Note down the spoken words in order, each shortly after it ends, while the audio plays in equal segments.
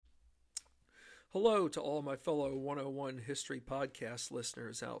Hello to all my fellow 101 History Podcast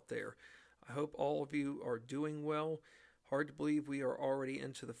listeners out there. I hope all of you are doing well. Hard to believe we are already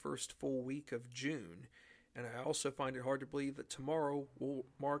into the first full week of June. And I also find it hard to believe that tomorrow will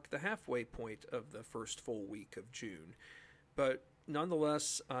mark the halfway point of the first full week of June. But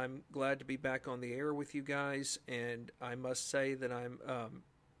nonetheless, I'm glad to be back on the air with you guys. And I must say that I'm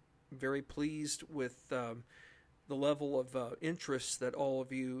very pleased with the level of interest that all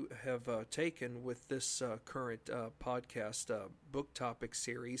of you have taken with this current podcast book topic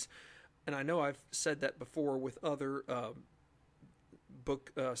series. And I know I've said that before with other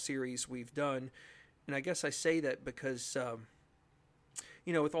book series we've done. And I guess I say that because,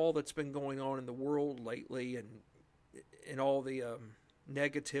 with all that's been going on in the world lately and all the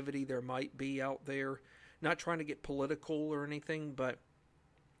negativity there might be out there, not trying to get political or anything, but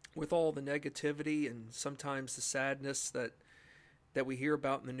with all the negativity and sometimes the sadness that we hear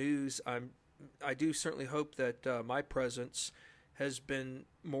about in the news, I do certainly hope that my presence has been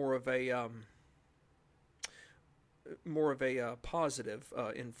more of a positive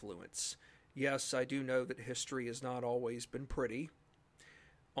influence. Yes, I do know that history has not always been pretty.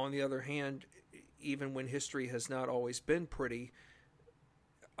 On the other hand, even when history has not always been pretty,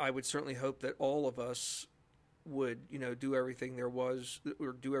 I would certainly hope that all of us would do everything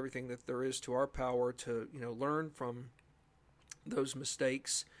do everything that there is to our power to learn from those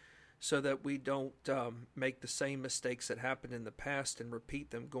mistakes, so that we don't make the same mistakes that happened in the past and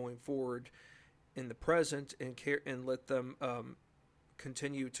repeat them going forward in the present, and let them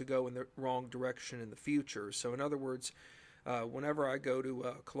continue to go in the wrong direction in the future. So in other words, whenever I go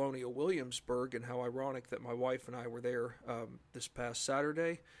to Colonial Williamsburg, and how ironic that my wife and I were there this past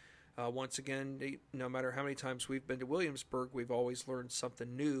Saturday. Once again, no matter how many times we've been to Williamsburg, we've always learned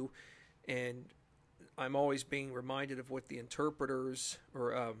something new, and I'm always being reminded of what the interpreters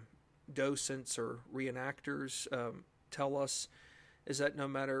or docents or reenactors tell us, is that no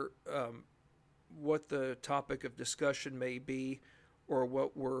matter what the topic of discussion may be, or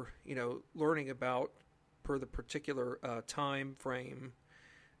what we're learning about per the particular time frame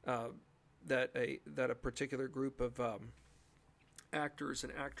that a particular group of actors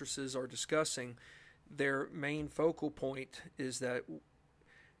and actresses are discussing, their main focal point is that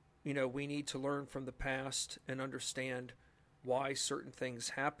we need to learn from the past and understand why certain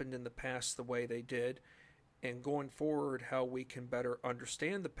things happened in the past the way they did, and going forward how we can better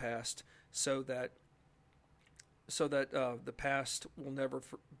understand the past, so that the past will never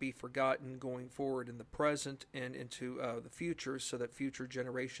be forgotten going forward in the present and into the future, so that future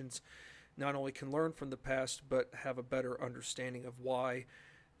generations not only can learn from the past, but have a better understanding of why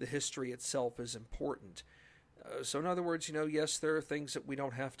the history itself is important. So in other words, yes, there are things that we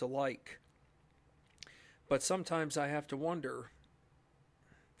don't have to like, but sometimes I have to wonder,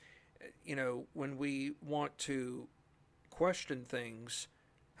 when we want to question things,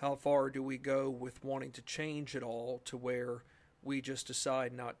 how far do we go with wanting to change it all to where we just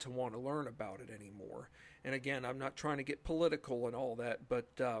decide not to want to learn about it anymore? And again, I'm not trying to get political and all that,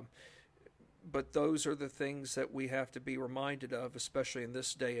 but those are the things that we have to be reminded of, especially in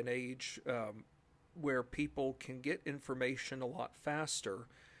this day and age, where people can get information a lot faster.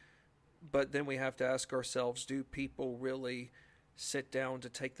 But then we have to ask ourselves, do people really sit down to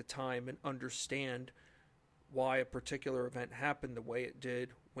take the time and understand why a particular event happened the way it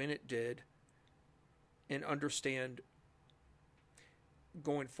did, when it did, and understand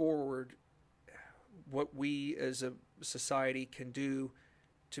going forward what we as a society can do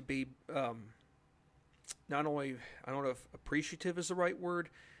to be not only, I don't know if appreciative is the right word,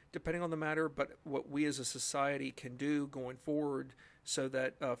 depending on the matter, but what we as a society can do going forward, so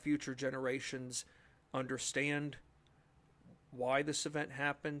that future generations understand why this event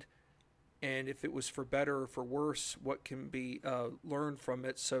happened, and if it was for better or for worse, what can be learned from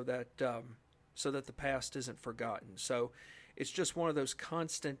it, so that the past isn't forgotten. So it's just one of those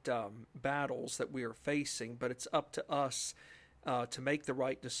constant battles that we are facing, but it's up to us to make the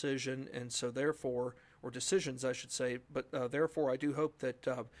right decision, and so therefore, or decisions I should say, but therefore I do hope that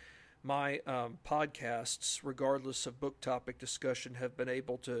my podcasts, regardless of book topic discussion, have been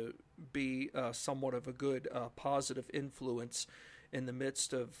able to be somewhat of a good positive influence in the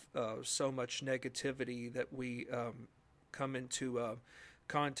midst of so much negativity that we come into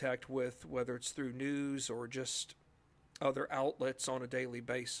contact with, whether it's through news or just other outlets on a daily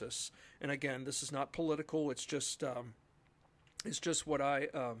basis. And again, this is not political, it's just what I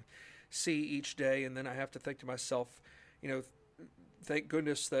see each day, and then I have to think to myself, thank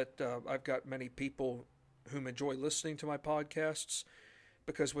goodness that I've got many people whom enjoy listening to my podcasts,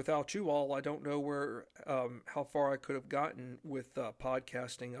 because without you all, I don't know how far I could have gotten with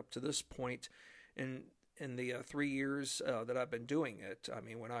podcasting up to this point. in the 3 years that I've been doing it. I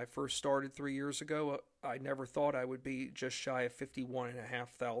mean, when I first started 3 years ago, I never thought I would be just shy of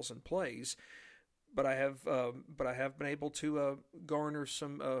 51,500 plays, but I have been able to garner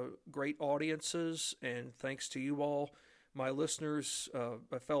some great audiences, and thanks to you all, my listeners,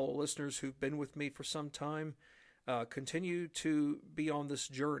 my fellow listeners who've been with me for some time, continue to be on this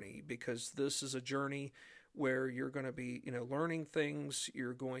journey, because this is a journey where you're going to be, learning things.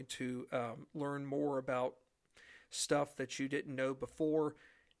 You're going to learn more about stuff that you didn't know before,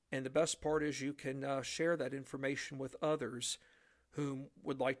 and the best part is you can share that information with others whom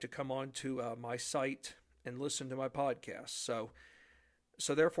would like to come on to my site and listen to my podcast.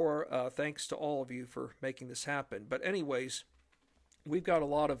 So therefore, thanks to all of you for making this happen. But anyways, we've got a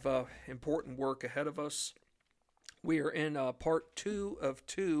lot of important work ahead of us. We are in part 2 of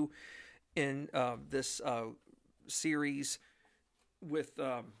 2 in this series with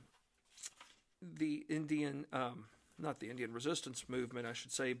the Indian, not the Indian resistance movement, I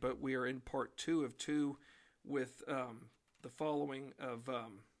should say, but we are in part 2 of 2 with the following of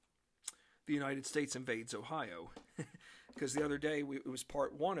the United States invades Ohio. Because the other day it was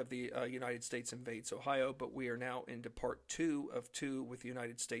part 1 of the United States invades Ohio, but we are now into part 2 of 2 with the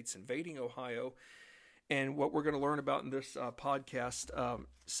United States invading Ohio. And what we're going to learn about in this podcast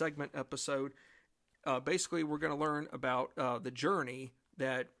segment episode, basically we're going to learn about the journey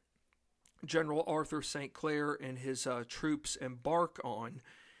that General Arthur St. Clair and his troops embark on.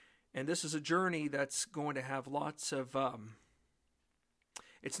 And this is a journey that's going to have lots of...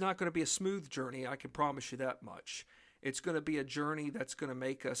 it's not going to be a smooth journey, I can promise you that much. It's going to be a journey that's going to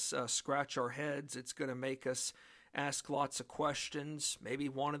make us scratch our heads. It's going to make us ask lots of questions, maybe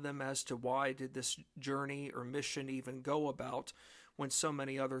one of them as to why did this journey or mission even go about when so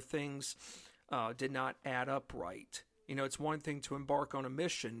many other things did not add up right. It's one thing to embark on a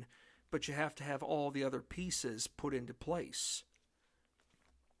mission, but you have to have all the other pieces put into place.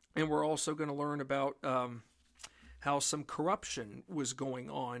 And we're also going to learn about how some corruption was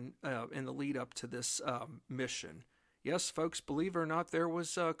going on in the lead up to this mission. Yes, folks, believe it or not, there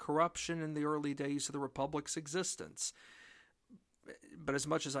was corruption in the early days of the Republic's existence. But as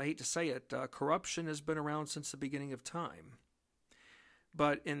much as I hate to say it, corruption has been around since the beginning of time.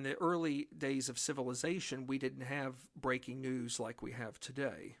 But in the early days of civilization, we didn't have breaking news like we have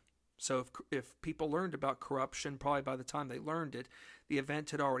today. So if people learned about corruption, probably by the time they learned it, the event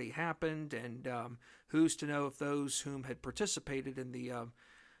had already happened, and who's to know if those whom had participated in the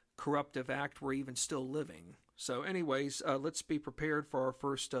corruptive act were even still living. So anyways, let's be prepared for our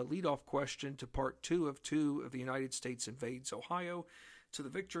first leadoff question to part 2 of 2 of the United States invades Ohio, to the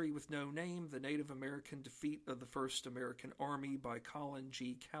victory with no name, the Native American defeat of the 1st American Army by Colin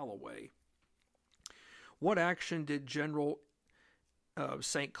G. Calloway. What action did General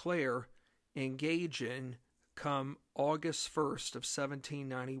St. Clair engage in come August 1st of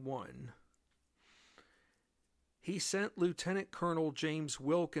 1791? He sent Lieutenant Colonel James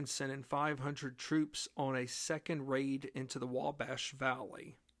Wilkinson and 500 troops on a second raid into the Wabash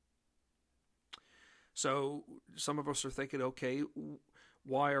Valley. So some of us are thinking, okay,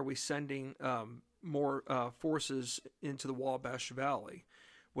 why are we sending more forces into the Wabash Valley?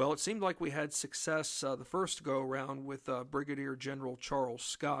 Well, it seemed like we had success the first go-around with Brigadier General Charles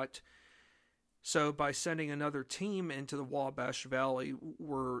Scott. So by sending another team into the Wabash Valley,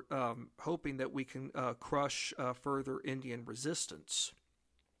 we're hoping that we can crush further Indian resistance.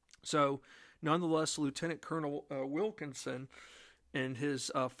 So nonetheless, Lieutenant Colonel Wilkinson and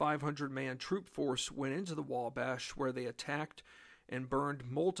his 500-man troop force went into the Wabash, where they attacked and burned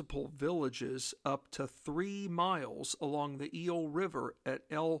multiple villages up to 3 miles along the Eel River at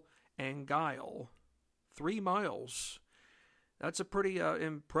El Anguille. 3 miles. That's a pretty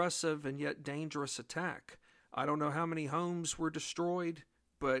impressive and yet dangerous attack. I don't know how many homes were destroyed,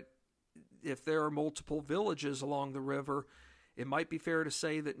 but if there are multiple villages along the river, it might be fair to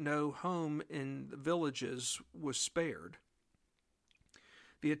say that no home in the villages was spared.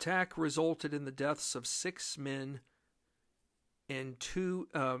 The attack resulted in the deaths of 6 men and 2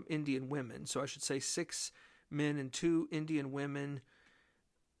 Indian women. So I should say 6 men and 2 Indian women,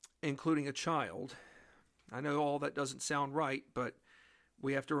 including a child. I know all that doesn't sound right, but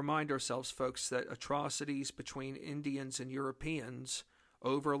we have to remind ourselves, folks, that atrocities between Indians and Europeans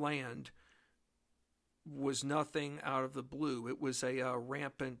over land was nothing out of the blue. It was a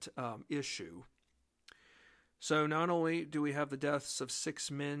rampant issue. So not only do we have the deaths of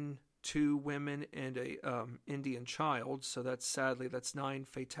 6 men, 2 women, and a Indian child, so that's 9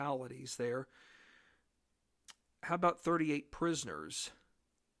 fatalities there. How about 38 prisoners?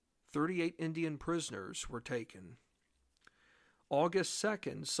 38 Indian prisoners were taken. August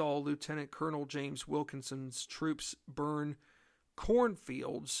 2nd saw Lieutenant Colonel James Wilkinson's troops burn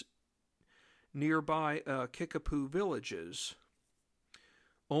cornfields nearby Kickapoo villages,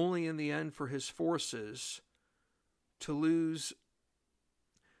 only in the end for his forces to lose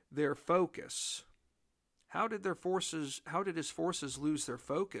their focus. How did his forces lose their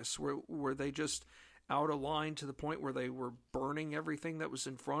focus? Were they just out of line to the point where they were burning everything that was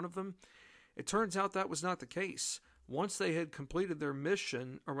in front of them? It turns out that was not the case. Once they had completed their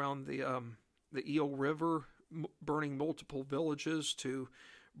mission around the Eel River, burning multiple villages, to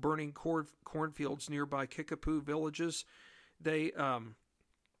burning cornfields nearby Kickapoo villages, the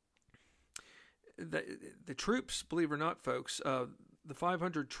troops, believe it or not, folks, the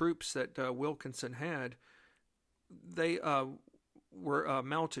 500 troops that Wilkinson had, they were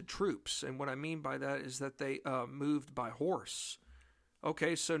mounted troops. And what I mean by that is that they moved by horse.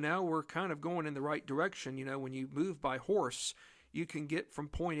 Okay, so now we're kind of going in the right direction. You know, when you move by horse, you can get from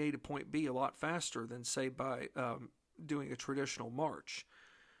point A to point B a lot faster than, say, by doing a traditional march.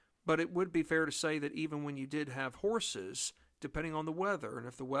 But it would be fair to say that even when you did have horses, depending on the weather, and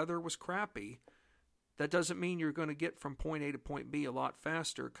if the weather was crappy, that doesn't mean you're going to get from point A to point B a lot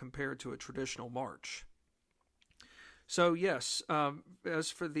faster compared to a traditional march. So yes, as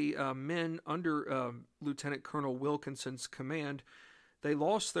for the men under Lieutenant Colonel Wilkinson's command, they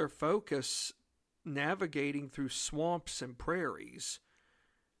lost their focus navigating through swamps and prairies.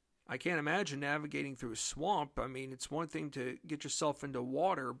 I can't imagine navigating through a swamp. I mean, it's one thing to get yourself into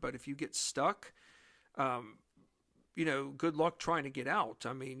water, but if you get stuck, good luck trying to get out.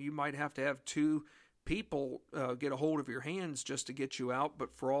 I mean, you might have to have two people get a hold of your hands just to get you out,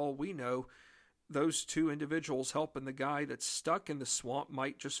 but for all we know, those two individuals helping the guy that's stuck in the swamp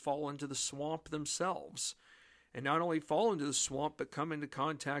might just fall into the swamp themselves. And not only fall into the swamp, but come into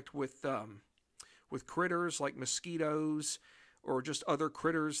contact with critters like mosquitoes or just other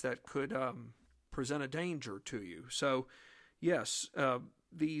critters that could present a danger to you. So, yes,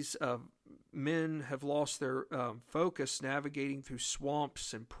 these men have lost their focus navigating through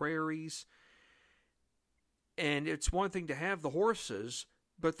swamps and prairies. And it's one thing to have the horses,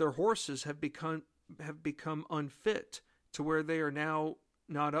 but their horses have become unfit to where they are now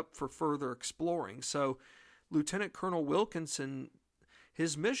not up for further exploring. So Lieutenant Colonel Wilkinson,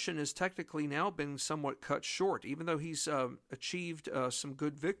 his mission has technically now been somewhat cut short, even though he's achieved some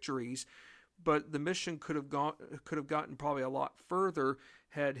good victories. But the mission could have gotten probably a lot further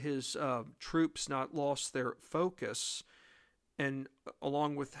had his troops not lost their focus, and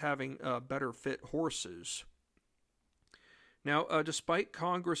along with having better fit horses. Now, despite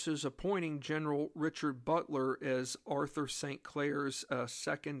Congress's appointing General Richard Butler as Arthur St. Clair's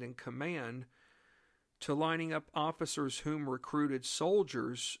second in command, to lining up officers whom recruited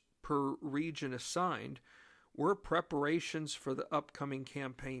soldiers per region assigned, were preparations for the upcoming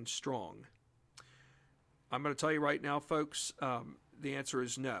campaign strong? I'm going to tell you right now, folks, the answer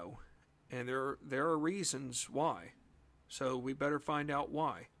is no. And there are reasons why. So we better find out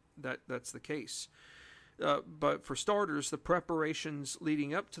why that's the case. But for starters, the preparations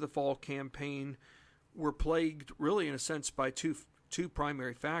leading up to the fall campaign were plagued, really in a sense, by two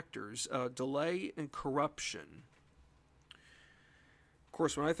primary factors, delay and corruption. Of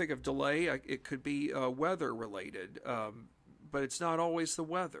course, when I think of delay, it could be weather-related, but it's not always the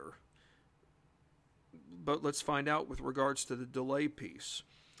weather. But let's find out with regards to the delay piece.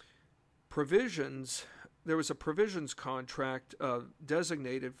 Provisions, there was a provisions contract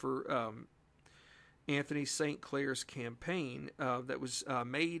designated for Anthony St. Clair's campaign that was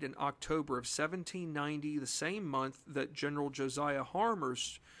made in October of 1790, the same month that General Josiah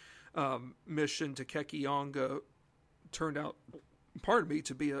Harmer's mission to Kekianga turned out,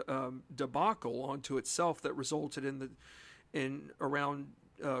 to be a debacle unto itself that resulted in around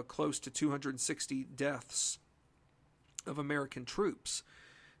close to 260 deaths of American troops.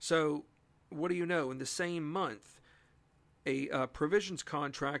 So, what do you know? In the same month, a provisions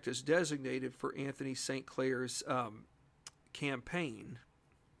contract is designated for Anthony St. Clair's campaign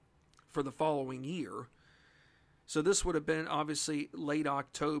for the following year. So this would have been obviously late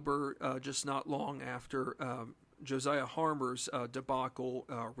October, just not long after Josiah Harmer's debacle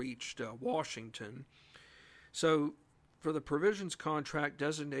reached Washington. So for the provisions contract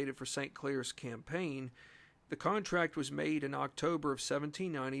designated for St. Clair's campaign, the contract was made in October of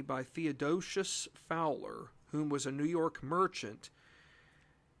 1790 by Theodosius Fowler, whom was a New York merchant.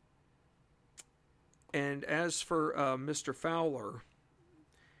 And as for Mr. Fowler,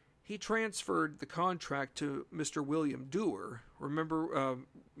 he transferred the contract to Mr. William Dewar. Remember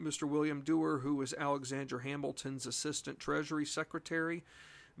Mr. William Dewar, who was Alexander Hamilton's assistant Treasury Secretary?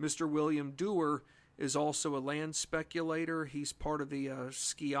 Mr. William Dewar is also a land speculator. He's part of the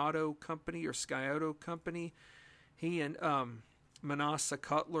Sciotto Company. He and Manasseh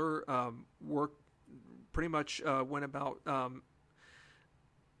Cutler worked pretty much went about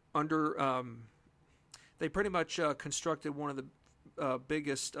under. They pretty much constructed one of the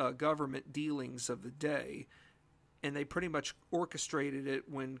biggest government dealings of the day, and they pretty much orchestrated it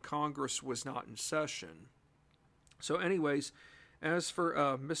when Congress was not in session. So, anyways, as for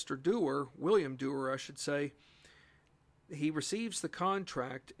Mr. Dewar, William Dewar, I should say, he receives the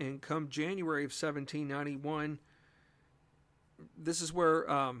contract, and come January of 1791, this is where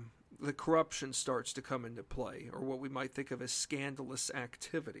the corruption starts to come into play, or what we might think of as scandalous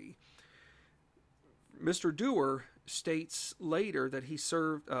activity. Mr. Dewar states later that he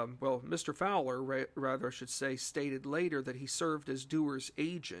served, Mr. Fowler, rather I should say, stated later that he served as Dewar's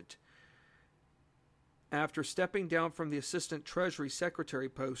agent. After stepping down from the Assistant Treasury Secretary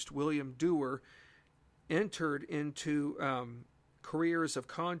post, William Dewar entered into careers of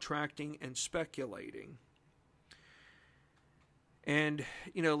contracting and speculating. And,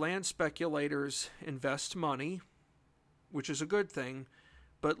 land speculators invest money, which is a good thing,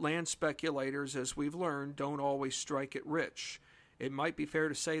 but land speculators, as we've learned, don't always strike it rich. It might be fair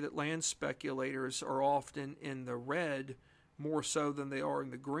to say that land speculators are often in the red more so than they are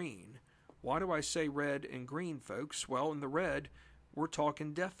in the green. Why do I say red and green, folks? Well, in the red, we're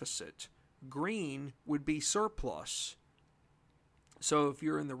talking deficit. Green would be surplus. So if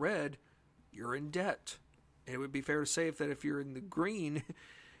you're in the red, you're in debt. And it would be fair to say that if you're in the green,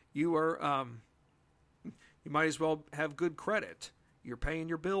 you are you might as well have good credit. You're paying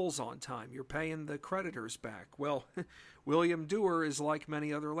your bills on time. You're paying the creditors back. Well, William Dewar is like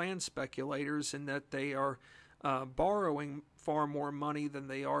many other land speculators in that they are borrowing far more money than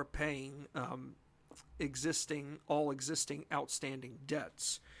they are paying existing outstanding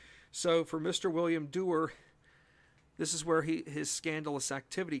debts. So for Mr. William Dewar, this is where his scandalous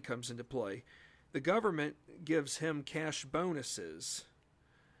activity comes into play. The government gives him cash bonuses.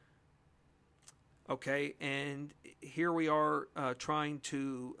 Okay, and here we are trying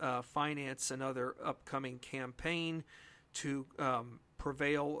to finance another upcoming campaign to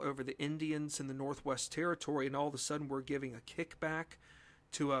prevail over the Indians in the Northwest Territory, and all of a sudden we're giving a kickback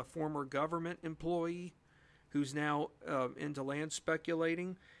to a former government employee who's now into land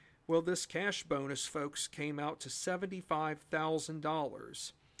speculating. Well, this cash bonus, folks, came out to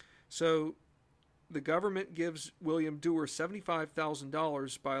 $75,000. So the government gives William Dewar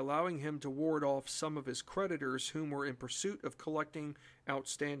 $75,000 by allowing him to ward off some of his creditors whom were in pursuit of collecting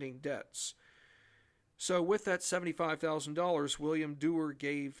outstanding debts. So with that $75,000, William Dewar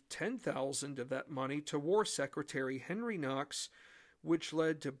gave $10,000 of that money to War Secretary Henry Knox, which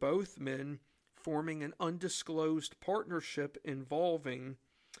led to both men forming an undisclosed partnership involving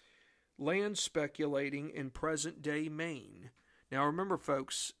land speculating in present-day Maine. Now remember,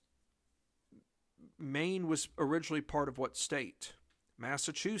 folks, Maine was originally part of what state?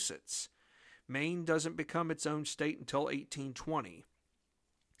 Massachusetts. Maine doesn't become its own state until 1820.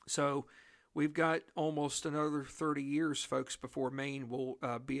 So we've got almost another 30 years, folks, before Maine will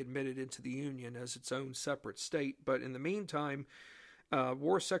be admitted into the Union as its own separate state. But in the meantime,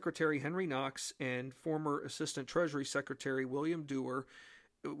 War Secretary Henry Knox and former Assistant Treasury Secretary William Dewar,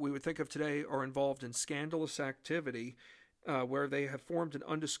 we would think of today, are involved in scandalous activity where they have formed an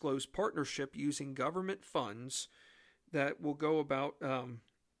undisclosed partnership using government funds that will go about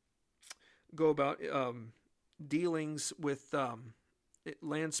dealings with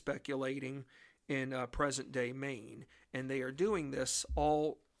land speculating in present-day Maine, and they are doing this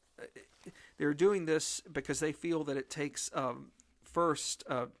because they feel that it takes first.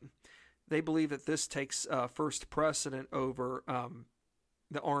 They believe that this takes first precedent over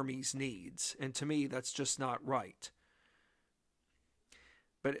the Army's needs, and to me, that's just not right.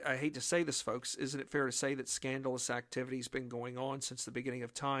 But I hate to say this, folks, isn't it fair to say that scandalous activity has been going on since the beginning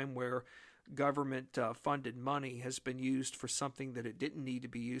of time, where government-funded money has been used for something that it didn't need to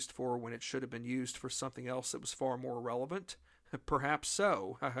be used for when it should have been used for something else that was far more relevant? Perhaps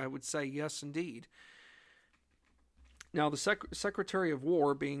so. I would say yes, indeed. Now, the Secretary of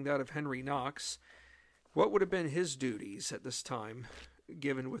War, being that of Henry Knox, what would have been his duties at this time,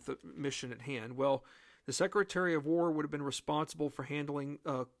 given with the mission at hand? Well, the Secretary of War would have been responsible for handling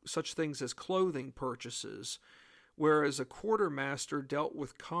such things as clothing purchases, whereas a quartermaster dealt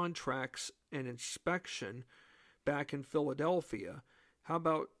with contracts and inspection back in Philadelphia. How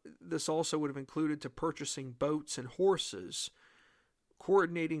about this also would have included to purchasing boats and horses,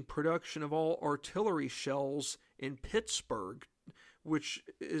 coordinating production of all artillery shells in Pittsburgh, which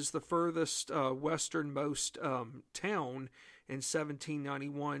is the furthest westernmost town in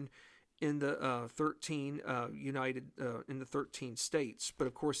 1791, in the 13 states. But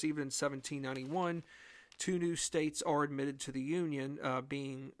of course, even in 1791, two new states are admitted to the Union,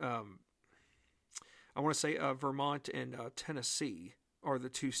 being I want to say Vermont and Tennessee are the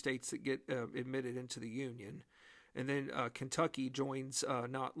two states that get admitted into the Union. And then Kentucky joins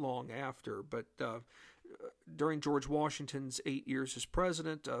not long after. But during George Washington's 8 years as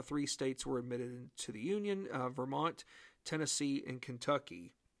president, three states were admitted into the Union: Vermont, Tennessee, and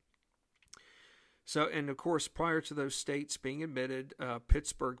Kentucky. So, and of course, prior to those states being admitted,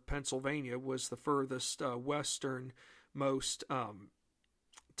 Pittsburgh, Pennsylvania was the furthest westernmost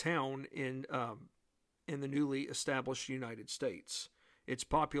town in the newly established United States. Its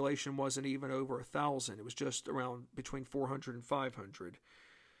population wasn't even over 1,000. It was just around between 400 and 500.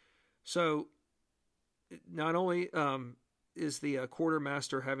 So not only is the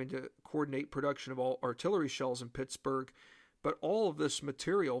quartermaster having to coordinate production of all artillery shells in Pittsburgh, but all of this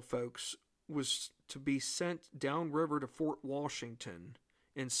material, folks, was to be sent downriver to Fort Washington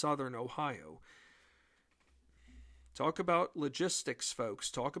in southern Ohio. Talk about logistics, folks.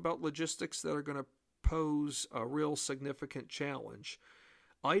 Talk about logistics that are going to pose a real significant challenge.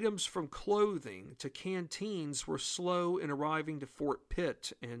 Items from clothing to canteens were slow in arriving to Fort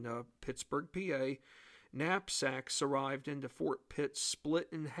Pitt in Pittsburgh, PA. Knapsacks arrived into Fort Pitt split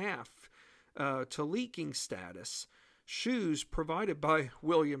in half to leaking status. Shoes provided by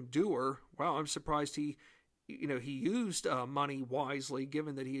William Dewar. Wow, I'm surprised he used money wisely,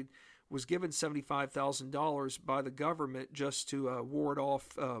 given that he was given $75,000 by the government just to ward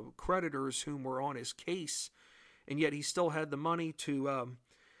off creditors whom were on his case, and yet he still had the money to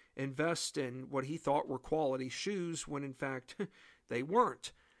invest in what he thought were quality shoes, when in fact they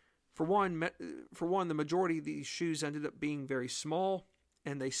weren't. For one, the majority of these shoes ended up being very small,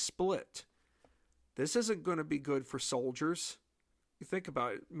 and they split. This isn't going to be good for soldiers. You think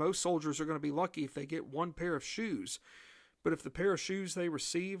about it. Most soldiers are going to be lucky if they get one pair of shoes. But if the pair of shoes they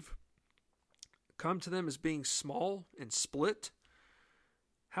receive come to them as being small and split,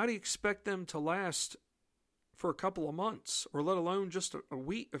 how do you expect them to last for a couple of months, or let alone just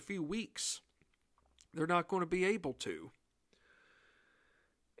a few weeks? They're not going to be able to.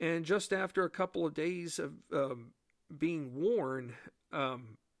 And just after a couple of days of being worn,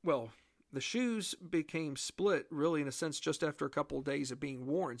 the shoes became split, really, in a sense, just after a couple of days of being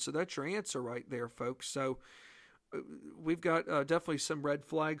worn. So that's your answer right there, folks. So we've got definitely some red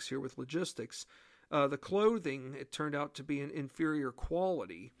flags here with logistics. The clothing, it turned out to be an inferior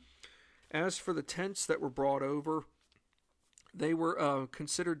quality. As for the tents that were brought over, they were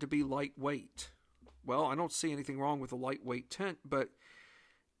considered to be lightweight. Well, I don't see anything wrong with a lightweight tent, but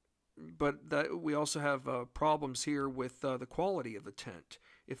that we also have problems here with the quality of the tent.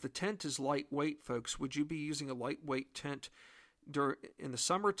 If the tent is lightweight, folks, would you be using a lightweight tent in the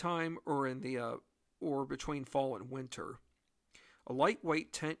summertime or between fall and winter? A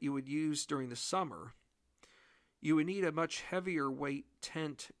lightweight tent you would use during the summer. You would need a much heavier weight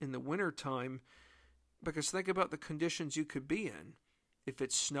tent in the wintertime, because think about the conditions you could be in. If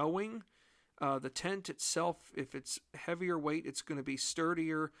it's snowing, the tent itself, if it's heavier weight, it's going to be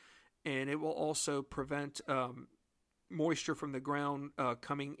sturdier, and it will also prevent moisture from the ground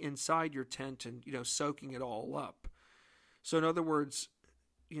coming inside your tent and soaking it all up. So in other words,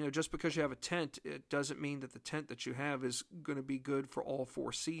 just because you have a tent, it doesn't mean that the tent that you have is going to be good for all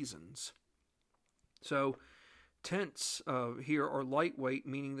 4 seasons. So tents here are lightweight,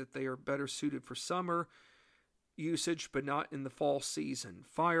 meaning that they are better suited for summer usage, but not in the fall season.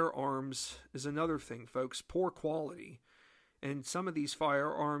 Firearms is another thing, folks. Poor quality. And some of these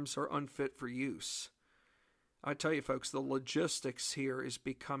firearms are unfit for use. I tell you, folks, the logistics here is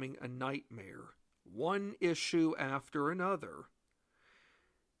becoming a nightmare. One issue after another.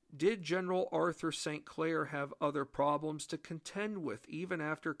 Did General Arthur St. Clair have other problems to contend with, even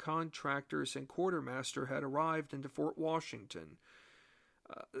after contractors and quartermaster had arrived into Fort Washington?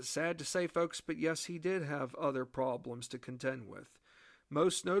 Sad to say, folks, but yes, he did have other problems to contend with,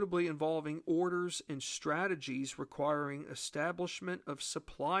 most notably involving orders and strategies requiring establishment of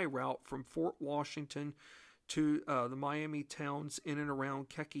supply route from Fort Washington to the Miami towns in and around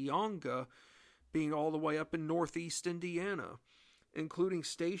Kekianga, being all the way up in northeast Indiana, including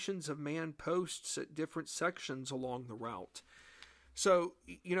stations of manned posts at different sections along the route. So,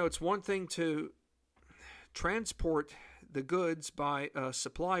 it's one thing to transport the goods by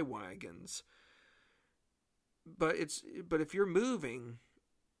supply wagons, but if you're moving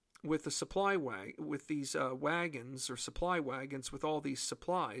with the with these wagons or supply wagons with all these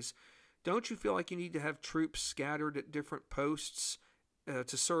supplies, don't you feel like you need to have troops scattered at different posts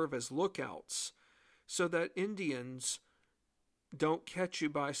to serve as lookouts, so that Indians don't catch you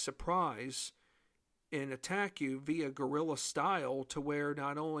by surprise and attack you via guerrilla style, to where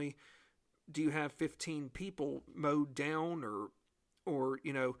not only do you have 15 people mowed down, or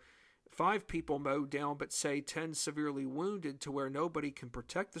 5 people mowed down, but say 10 severely wounded, to where nobody can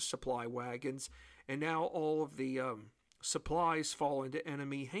protect the supply wagons, and now all of the supplies fall into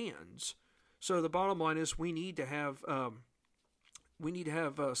enemy hands. So the bottom line is we need to have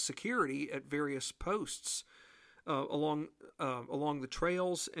security at various posts along the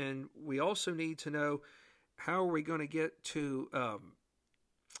trails, and we also need to know how are we going to get to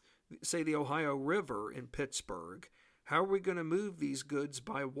say the Ohio River in Pittsburgh. How are we going to move these goods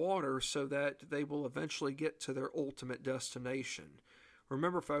by water so that they will eventually get to their ultimate destination?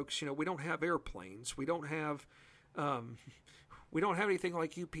 Remember, folks, we don't have airplanes. We don't have anything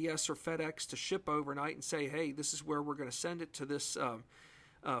like UPS or FedEx to ship overnight and say, hey, this is where we're going to send it to this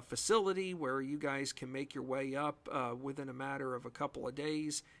facility where you guys can make your way up within a matter of a couple of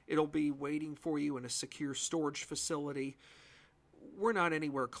days. It'll be waiting for you in a secure storage facility. We're not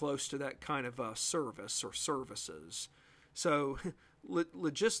anywhere close to that kind of service or services. So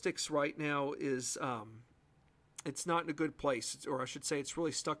logistics right now is it's not in a good place, or I should say it's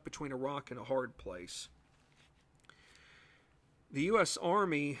really stuck between a rock and a hard place. The U.S.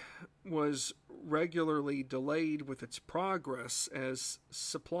 Army was regularly delayed with its progress as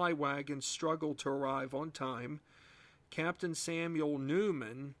supply wagons struggled to arrive on time. Captain Samuel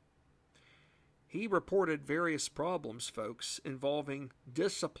Newman, he reported various problems, folks, involving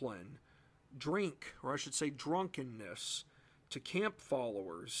discipline, drink, or I should say drunkenness, to camp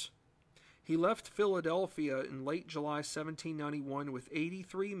followers. He left Philadelphia in late July 1791 with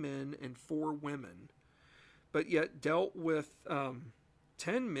 83 men and 4 women, but yet dealt with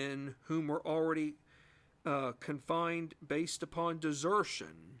 10 men whom were already confined based upon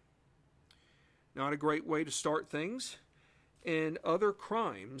desertion. Not a great way to start things. And other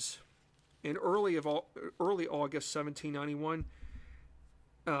crimes. In early August 1791,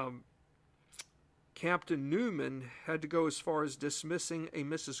 Captain Newman had to go as far as dismissing a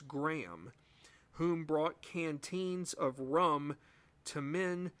Mrs. Graham, whom brought canteens of rum to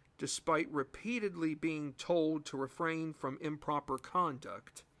men despite repeatedly being told to refrain from improper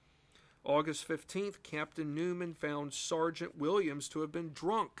conduct. August 15th, Captain Newman found Sergeant Williams to have been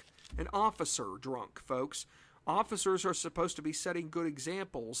drunk, an officer drunk, folks. Officers are supposed to be setting good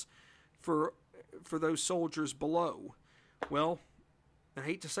examples for those soldiers below. Well, I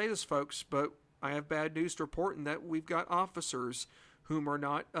hate to say this, folks, but I have bad news to report in that we've got officers whom are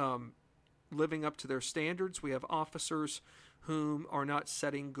not living up to their standards. We have officers whom are not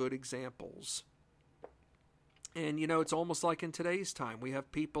setting good examples. And, it's almost like in today's time. We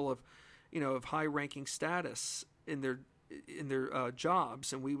have people of high-ranking status in their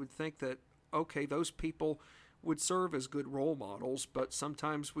jobs, and we would think that, okay, those people would serve as good role models, but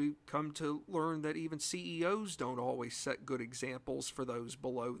sometimes we come to learn that even CEOs don't always set good examples for those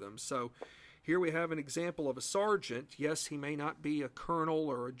below them. So here we have an example of a sergeant. Yes, he may not be a colonel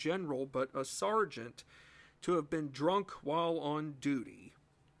or a general, but a sergeant, to have been drunk while on duty.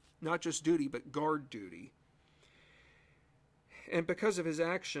 Not just duty, but guard duty. And because of his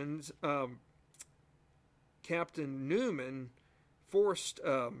actions, Captain Newman forced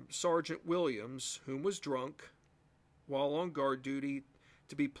Sergeant Williams, whom was drunk while on guard duty,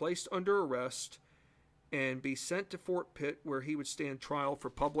 to be placed under arrest and be sent to Fort Pitt, where he would stand trial for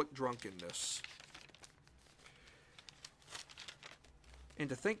public drunkenness. And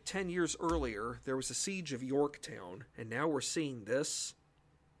to think 10 years earlier, there was a siege of Yorktown, and now we're seeing this.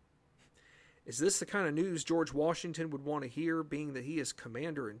 Is this the kind of news George Washington would want to hear, being that he is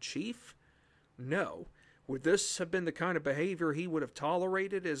commander-in-chief? No. Would this have been the kind of behavior he would have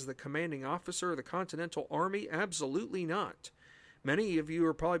tolerated as the commanding officer of the Continental Army? Absolutely not. Many of you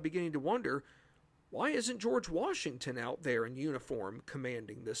are probably beginning to wonder, why isn't George Washington out there in uniform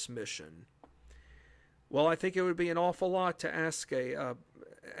commanding this mission? Well, I think it would be an awful lot to ask the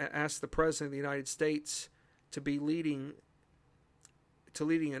President of the United States to be leading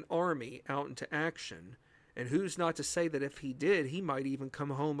an army out into action. And who's not to say that if he did, he might even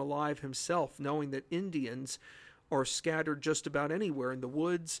come home alive himself, knowing that Indians are scattered just about anywhere in the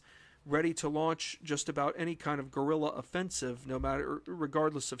woods, ready to launch just about any kind of guerrilla offensive,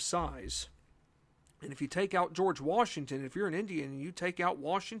 regardless of size. And if you take out George Washington, if you're an Indian and you take out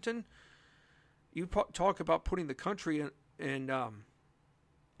Washington, you talk about putting the country in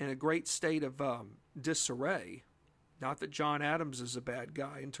a great state of disarray. Not that John Adams is a bad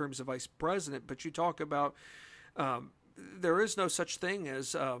guy in terms of vice president, but you talk about there is no such thing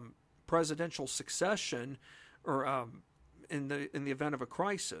as presidential succession or in the event of a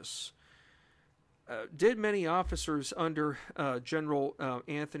crisis. Did many officers under General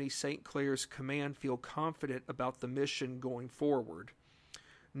Anthony St. Clair's command feel confident about the mission going forward?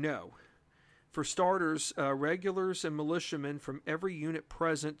 No. For starters, regulars and militiamen from every unit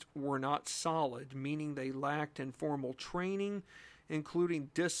present were not solid, meaning they lacked informal training,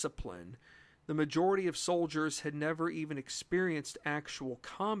 including discipline. The majority of soldiers had never even experienced actual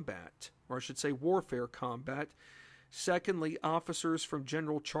combat, or I should say warfare combat. Secondly, officers from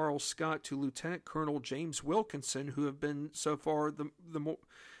General Charles Scott to Lieutenant Colonel James Wilkinson, who have been so far the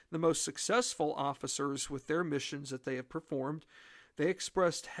most successful officers with their missions that they have performed, they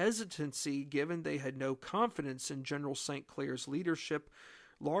expressed hesitancy given they had no confidence in General St. Clair's leadership,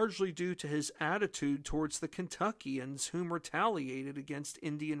 largely due to his attitude towards the Kentuckians whom retaliated against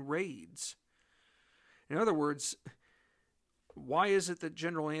Indian raids. In other words, why is it that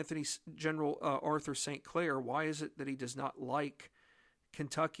General Arthur St. Clair, why is it that he does not like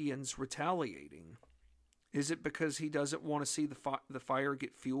Kentuckians retaliating? Is it because he doesn't want to see the fire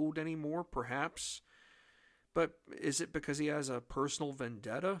get fueled anymore, perhaps? But is it because he has a personal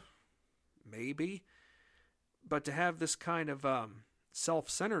vendetta? Maybe. But to have this kind of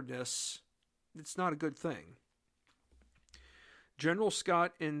self-centeredness, it's not a good thing. General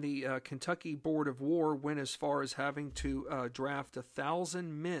Scott and the Kentucky Board of War went as far as having to draft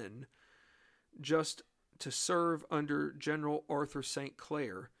 1,000 men just to serve under General Arthur St.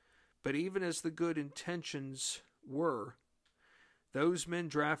 Clair. But even as the good intentions were, those men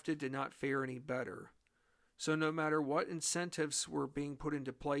drafted did not fare any better. So no matter what incentives were being put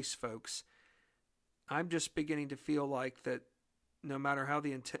into place, folks, I'm just beginning to feel like that no matter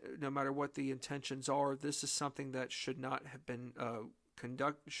what the intentions are, this is something that should not have been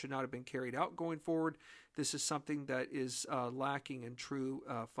carried out going forward. This is something that is lacking in true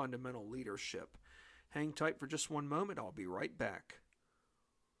fundamental leadership. Hang tight for just one moment. I'll be right back.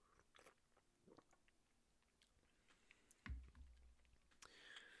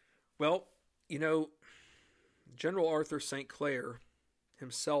 Well, General Arthur St. Clair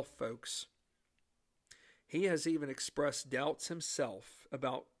himself, folks, he has even expressed doubts himself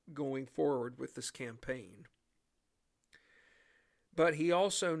about going forward with this campaign. But he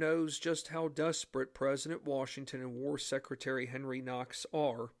also knows just how desperate President Washington and War Secretary Henry Knox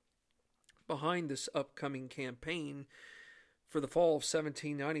are behind this upcoming campaign for the fall of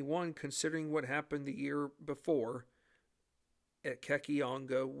 1791, considering what happened the year before at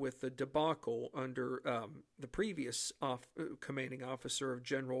Kekiaunga with the debacle under the previous commanding officer of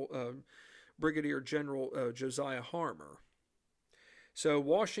Brigadier General Josiah Harmer. So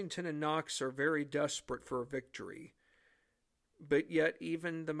Washington and Knox are very desperate for a victory. But yet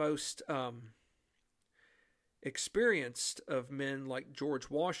even the most experienced of men like George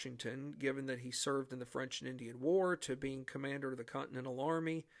Washington, given that he served in the French and Indian War, to being commander of the Continental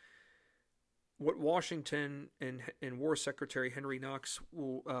Army, what Washington and War Secretary Henry Knox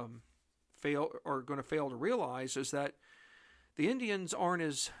are going to fail to realize is that the Indians aren't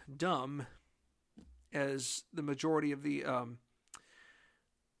as dumb as the majority of the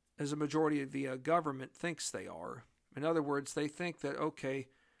government thinks they are. In other words, they think that, okay,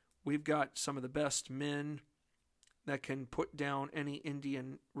 we've got some of the best men that can put down any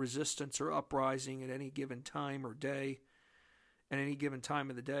Indian resistance or uprising at any given time or day, at any given time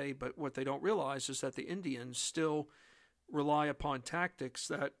of the day. But what they don't realize is that the Indians still rely upon tactics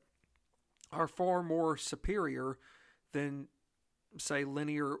that are far more superior than, say,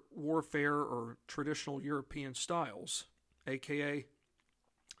 linear warfare or traditional European styles, aka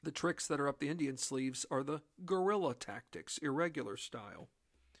the tricks that are up the Indian sleeves are the guerrilla tactics, irregular style.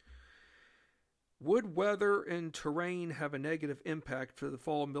 Would weather and terrain have a negative impact for the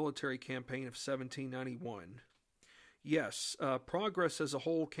fall military campaign of 1791? Yes, progress as a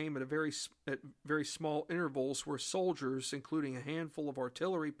whole came at very small intervals where soldiers, including a handful of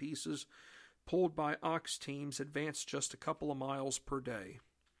artillery pieces pulled by ox teams, advanced just a couple of miles per day.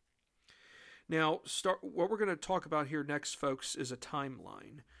 Now, what we're going to talk about here next, folks, is a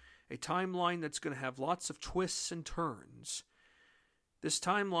timeline that's going to have lots of twists and turns. This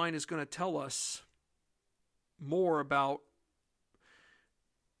timeline is going to tell us more about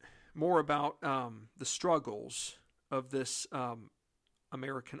the struggles of this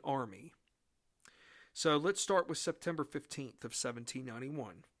American army. So let's start with September 15th of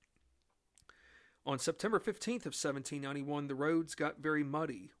 1791. On September 15th of 1791, the roads got very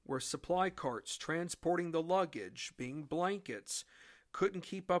muddy, where supply carts transporting the luggage, being blankets, couldn't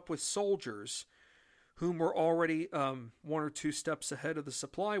keep up with soldiers, whom were already one or two steps ahead of the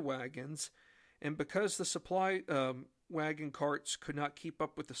supply wagons. And because the supply wagon carts could not keep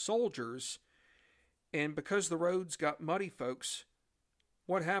up with the soldiers, and because the roads got muddy, folks,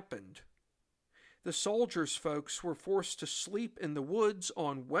 what happened? The soldiers, folks, were forced to sleep in the woods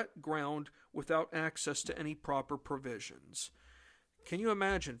on wet ground without access to any proper provisions. Can you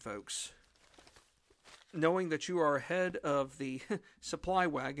imagine, folks? Knowing that you are ahead of the supply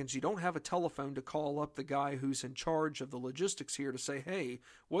wagons, you don't have a telephone to call up the guy who's in charge of the logistics here to say, hey,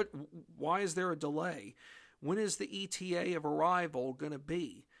 why is there a delay? When is the ETA of arrival going to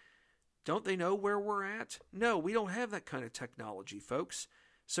be? Don't they know where we're at? No, we don't have that kind of technology, folks.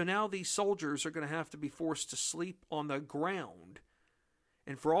 So now these soldiers are going to have to be forced to sleep on the ground.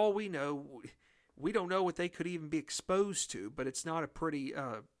 And for all we know, we don't know what they could even be exposed to, but it's not a pretty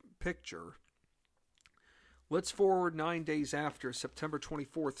picture. Let's forward 9 days after, September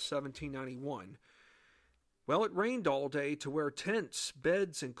 24th, 1791. Well, it rained all day to where tents,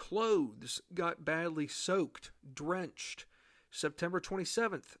 beds, and clothes got badly soaked, drenched. September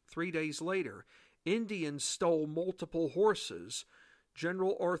 27th, 3 days later, Indians stole multiple horses.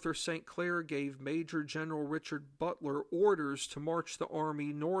 General Arthur St. Clair gave Major General Richard Butler orders to march the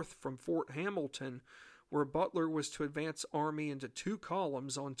army north from Fort Hamilton, where Butler was to advance army into 2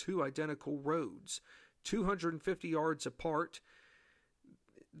 columns on 2 identical roads, 250 yards apart.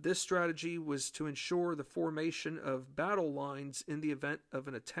 This strategy was to ensure the formation of battle lines in the event of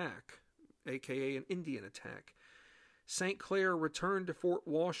an attack, aka an Indian attack. St. Clair returned to Fort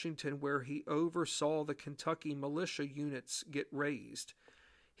Washington, where he oversaw the Kentucky militia units get raised.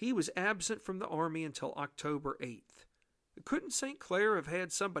 He was absent from the army until October 8th. Couldn't St. Clair have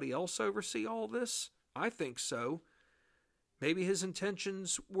had somebody else oversee all this? I think so. Maybe his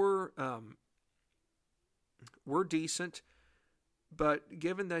intentions were decent, but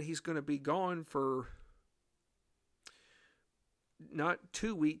given that he's going to be gone for not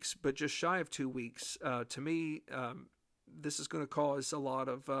 2 weeks, but just shy of 2 weeks, to me, this is going to cause a lot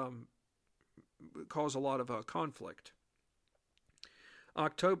of conflict.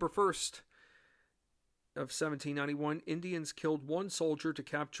 October 1st of 1791, Indians killed 1 soldier to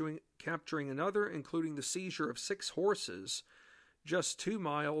capturing another, including the seizure of 6 horses just 2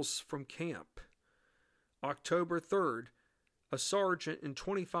 miles from camp. October 3rd, a sergeant and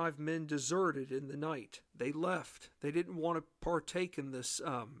 25 men deserted in the night. They left. They didn't want to partake in this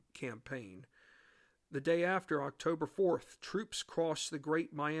campaign. The day after, October 4th, troops crossed the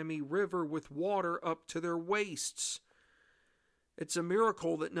Great Miami River with water up to their waists. It's a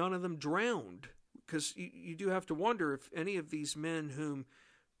miracle that none of them drowned, because you do have to wonder if any of these men whom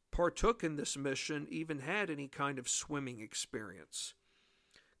partook in this mission even had any kind of swimming experience.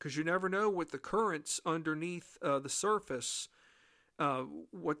 Because you never know with the currents underneath the surface,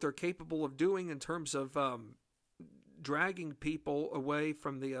 what they're capable of doing in terms of dragging people away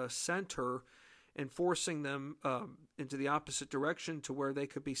from the center and forcing them into the opposite direction to where they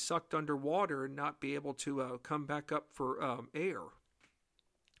could be sucked underwater and not be able to come back up for air.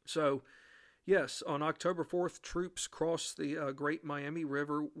 So, yes, on October 4th, troops crossed the Great Miami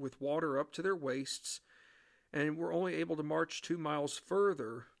River with water up to their waists, and were only able to march 2 miles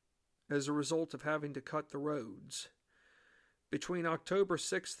further as a result of having to cut the roads. Between October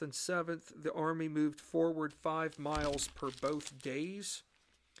 6th and 7th, the Army moved forward 5 miles per both days.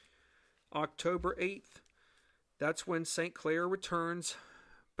 October 8th, that's when St. Clair returns,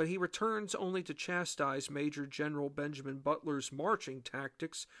 but he returns only to chastise Major General Benjamin Butler's marching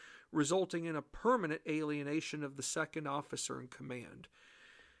tactics, resulting in a permanent alienation of the second officer in command.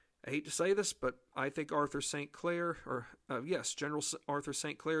 I hate to say this, but I think General Arthur St.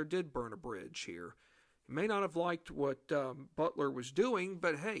 Clair did burn a bridge here. He may not have liked what Butler was doing,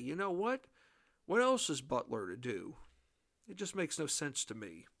 but hey, you know what? What else is Butler to do? It just makes no sense to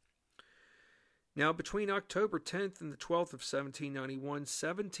me. Now, between October 10th and the 12th of 1791,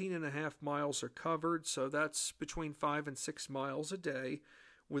 17.5 miles are covered, so that's between 5 and 6 miles a day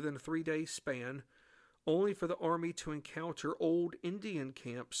within a 3-day span, only for the Army to encounter old Indian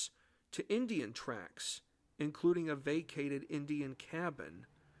camps to Indian tracks, including a vacated Indian cabin.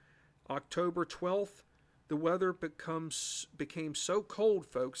 October 12th, the weather became so cold,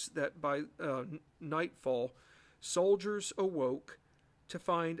 folks, that by nightfall, soldiers awoke to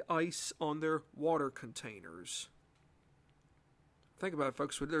find ice on their water containers. Think about it,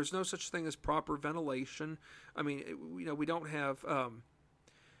 folks. There's no such thing as proper ventilation. I mean, we don't have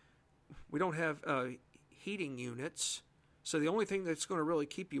heating units, so the only thing that's going to really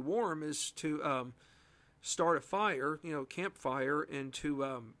keep you warm is to start a fire, campfire, and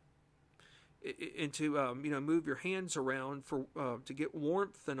to move your hands around for to get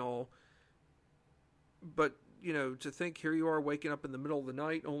warmth and all. But to think here you are waking up in the middle of the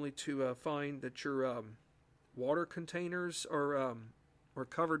night only to find that your water containers are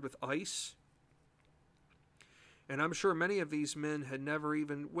covered with ice. And I'm sure many of these men had never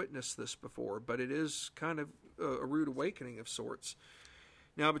even witnessed this before, but it is kind of a rude awakening of sorts.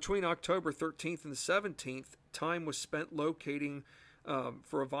 Now, between October 13th and the 17th, time was spent locating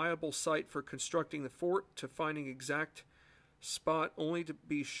for a viable site for constructing the fort to finding exact spot, only to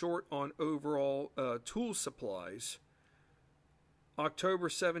be short on overall tool supplies. October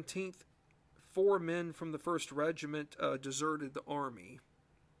 17th, 4 men from the 1st Regiment deserted the army.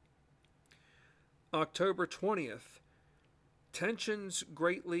 October 20th, tensions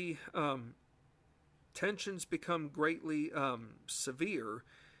become greatly severe.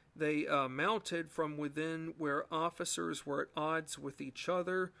 They mounted from within where officers were at odds with each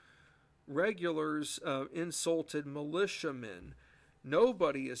other. Regulars insulted militiamen.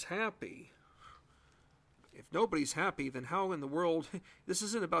 Nobody is happy. If nobody's happy, then how in the world... This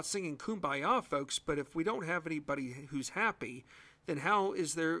isn't about singing Kumbaya, folks, but if we don't have anybody who's happy, then how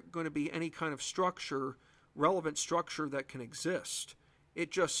is there going to be any kind of structure, relevant structure that can exist?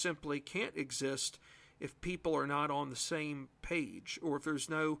 It just simply can't exist if people are not on the same page, or if there's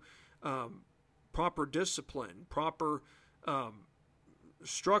no proper discipline, proper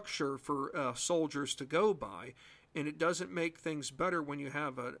structure for soldiers to go by. And it doesn't make things better when you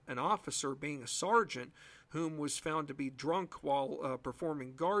have an officer being a sergeant whom was found to be drunk while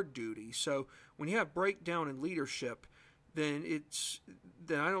performing guard duty. So when you have breakdown in leadership, then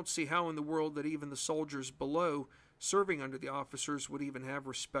I don't see how in the world that even the soldiers below serving under the officers would even have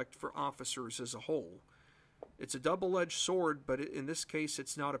respect for officers as a whole. It's a double-edged sword, but in this case,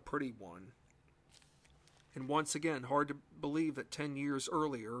 it's not a pretty one. And once again, hard to believe that 10 years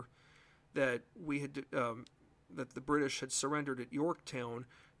earlier that that the British had surrendered at Yorktown,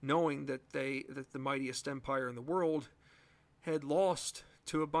 knowing that the mightiest empire in the world had lost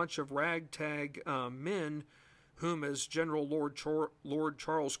to a bunch of ragtag men whom, as General Lord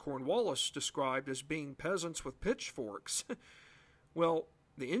Charles Cornwallis described as being peasants with pitchforks. Well,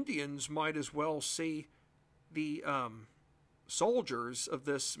 the Indians might as well see the soldiers of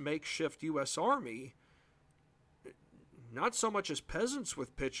this makeshift U.S. Army not so much as peasants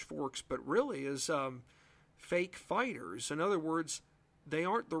with pitchforks, but really as fake fighters. In other words, they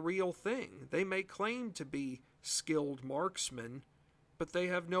aren't the real thing. They may claim to be skilled marksmen, but they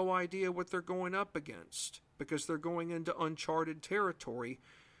have no idea what they're going up against, because they're going into uncharted territory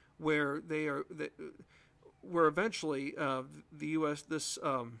where where eventually the U.S.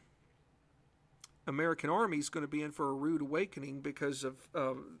 American Army is going to be in for a rude awakening because of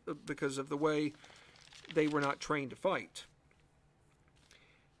the way they were not trained to fight.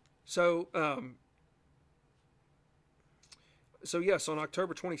 So yes, on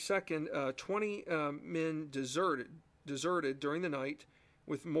October 22nd, 20 men deserted during the night,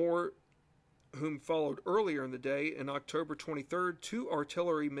 with more whom followed earlier in the day. On October 23rd, 2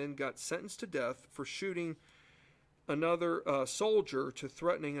 artillerymen got sentenced to death for shooting another soldier to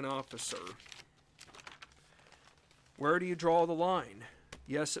threatening an officer. Where do you draw the line?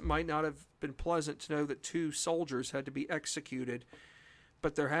 Yes, it might not have been pleasant to know that 2 soldiers had to be executed,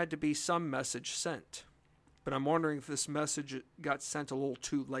 but there had to be some message sent. But I'm wondering if this message got sent a little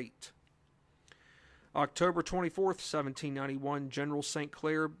too late. October 24th, 1791, General St.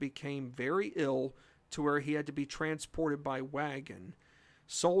 Clair became very ill to where he had to be transported by wagon.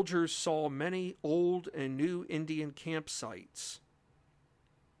 Soldiers saw many old and new Indian campsites.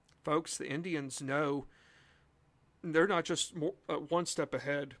 Folks, the Indians know they're not just one step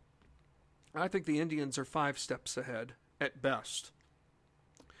ahead. I think the Indians are 5 steps ahead at best.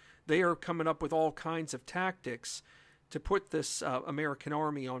 They are coming up with all kinds of tactics to put this American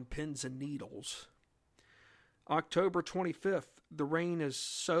army on pins and needles. October 25th, the rain is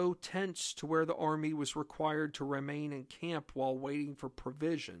so tense to where the army was required to remain in camp while waiting for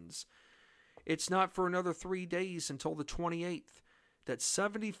provisions. It's not for another 3 days until the 28th that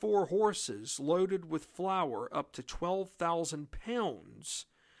 74 horses loaded with flour up to 12,000 pounds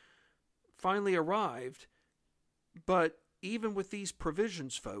finally arrived. But even with these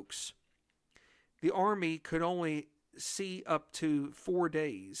provisions, folks, the army could only see up to 4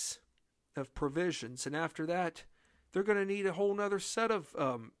 days of provisions, and after that, they're going to need a whole nother set of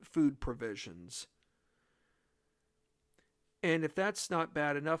food provisions. And if that's not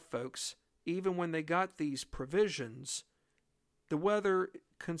bad enough, folks, even when they got these provisions, the weather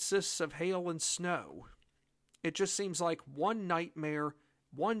consists of hail and snow. It just seems like one nightmare,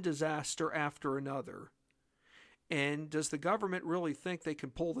 one disaster after another. And does the government really think they can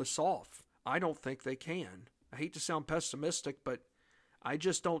pull this off? I don't think they can. I hate to sound pessimistic, but I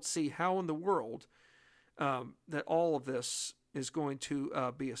just don't see how in the world that all of this is going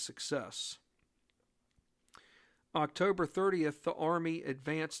to be a success. October 30th, the army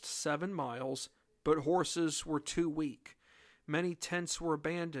advanced 7 miles, but horses were too weak. Many tents were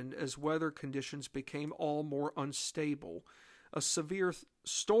abandoned as weather conditions became all more unstable. A severe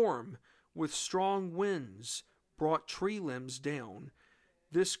storm with strong winds brought tree limbs down.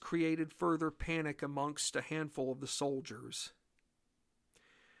 This created further panic amongst a handful of the soldiers.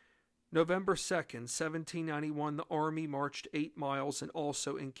 November 2nd, 1791, the army marched 8 miles and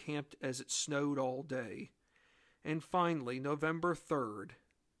also encamped as it snowed all day. And finally, November 3rd,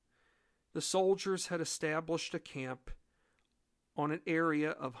 the soldiers had established a camp on an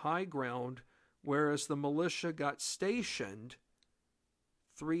area of high ground, whereas the militia got stationed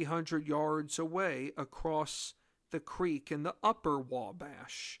 300 yards away across the creek in the upper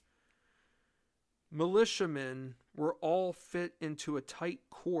Wabash. Militiamen were all fit into a tight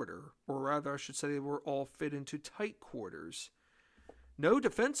quarter, or rather I should say they were all fit into tight quarters. No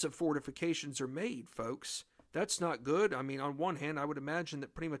defensive fortifications are made, folks. That's not good. I mean, on one hand, I would imagine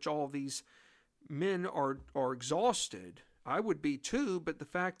that pretty much all of these men are exhausted. I would be too, but the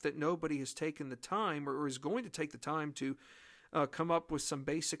fact that nobody has taken the time or is going to take the time to come up with some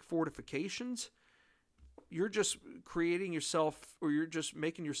basic fortifications, you're just creating yourself, or you're just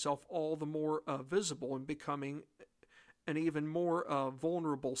making yourself all the more visible and becoming an even more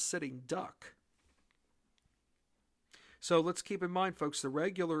vulnerable sitting duck. So let's keep in mind, folks, the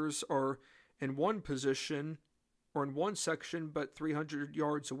regulars are in one position or in one section, but 300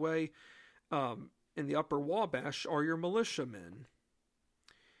 yards away in the upper Wabash are your militiamen.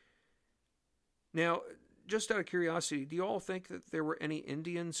 Now, just out of curiosity, do you all think that there were any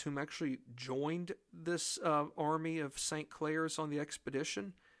Indians whom actually joined this army of St. Clair's on the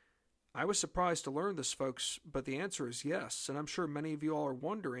expedition? I was surprised to learn this, folks, but the answer is yes, and I'm sure many of you all are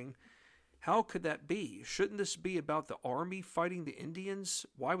wondering, how could that be? Shouldn't this be about the army fighting the Indians?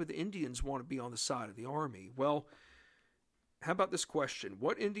 Why would the Indians want to be on the side of the army? Well, how about this question?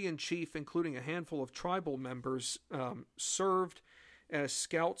 What Indian chief, including a handful of tribal members, served as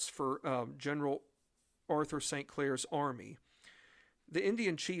scouts for General Arthur St. Clair's army? The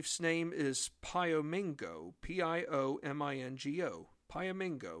Indian chief's name is Piomingo, Piomingo,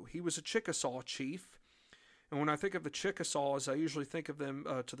 Piomingo. He was a Chickasaw chief, and when I think of the Chickasaws, I usually think of them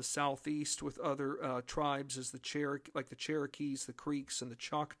to the southeast with other tribes as the Cherokees, the Creeks, and the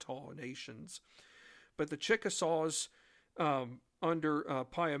Choctaw nations. But the Chickasaws under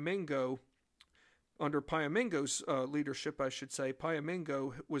Piomingo's leadership, I should say,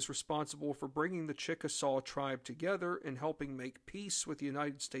 Piomingo was responsible for bringing the Chickasaw tribe together and helping make peace with the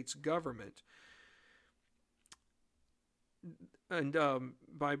United States government. And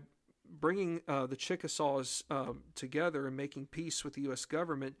by bringing the Chickasaws together and making peace with the U.S.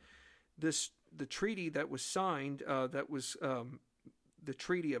 government, the treaty that was signed, that was the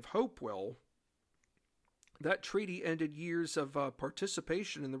Treaty of Hopewell. That treaty ended years of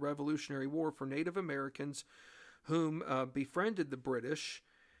participation in the Revolutionary War for Native Americans whom befriended the British,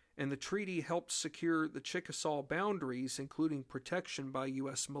 and the treaty helped secure the Chickasaw boundaries, including protection by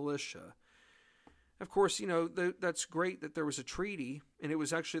U.S. militia. Of course, you know, that's great that there was a treaty, and it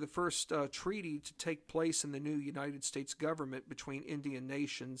was actually the first treaty to take place in the new United States government between Indian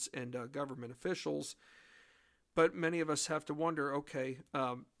nations and government officials. But many of us have to wonder, okay,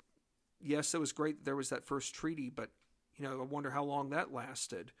 yes, it was great that there was that first treaty, but, you know, I wonder how long that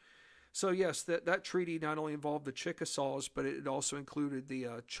lasted. So, yes, that treaty not only involved the Chickasaws, but it also included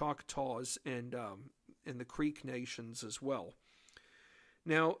the Choctaws and the Creek nations as well.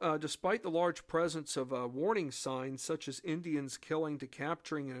 Now, despite the large presence of warning signs, such as Indians killing to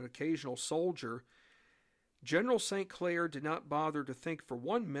capturing an occasional soldier, General St. Clair did not bother to think for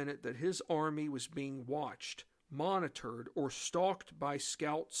 1 minute that his army was being watched, monitored, or stalked by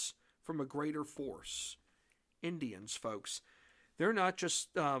scouts from a greater force. Indians, folks. They're not just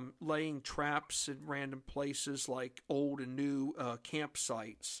laying traps in random places like old and new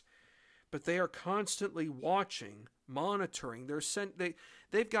campsites, but they are constantly watching, monitoring.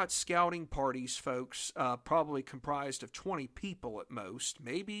 They've got scouting parties, folks, probably comprised of 20 people at most,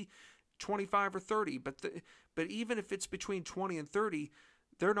 maybe 25 or 30. But even if it's between 20 and 30,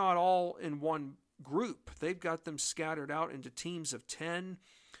 they're not all in one group. They've got them scattered out into teams of 10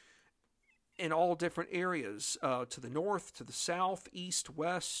 in all different areas, to the north, to the south, east,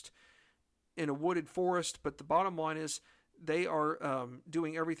 west, in a wooded forest. But the bottom line is they are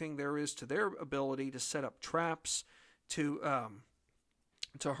doing everything there is to their ability to set up traps, to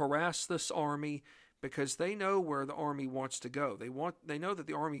harass this army, because they know where the army wants to go. They know that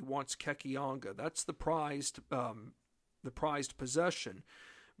the army wants Kekianga. That's the prized possession.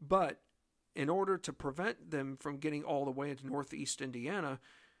 But in order to prevent them from getting all the way into northeast Indiana,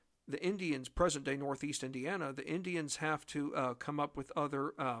 the Indians, present-day northeast Indiana, the Indians have to come up with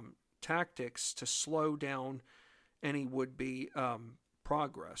other tactics to slow down any would-be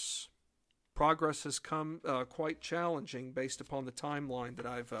progress. Progress has come quite challenging based upon the timeline that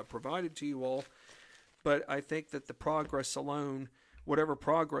I've provided to you all, but I think that the progress alone, whatever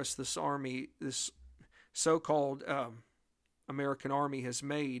progress this army, this so-called American army has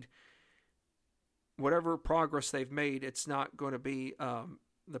made, whatever progress they've made, it's not going to be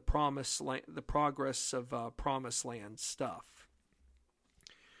the progress of promised land stuff.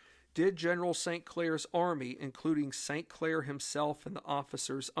 Did General St. Clair's army, including St. Clair himself and the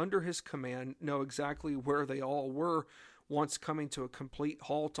officers under his command, know exactly where they all were once coming to a complete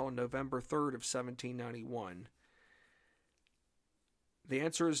halt on November 3rd of 1791? The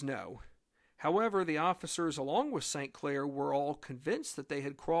answer is no. However, the officers, along with St. Clair, were all convinced that they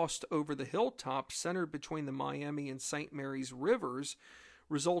had crossed over the hilltops centered between the Miami and St. Mary's rivers,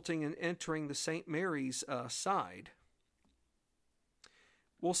 resulting in entering the St. Mary's side.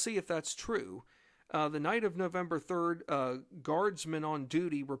 We'll see if that's true. The night of November 3rd, guardsmen on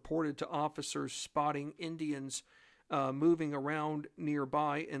duty reported to officers spotting Indians moving around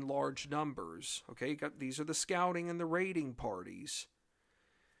nearby in large numbers. Okay, these are the scouting and the raiding parties.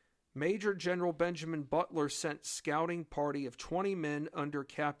 Major General Benjamin Butler sent scouting party of 20 men under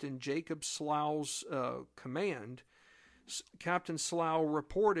Captain Jacob Slough's command. Captain Slough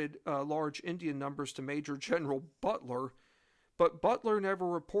reported large Indian numbers to Major General Butler, but Butler never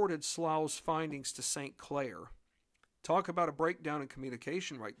reported Slough's findings to St. Clair. Talk about a breakdown in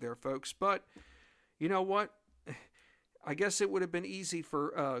communication right there, folks. But you know what? I guess it would have been easy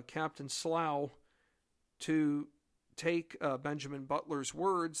for Captain Slough to take Benjamin Butler's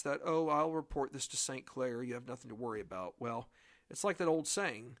words that, oh, I'll report this to St. Clair, you have nothing to worry about. Well, it's like that old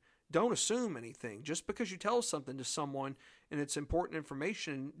saying, don't assume anything. Just because you tell something to someone and it's important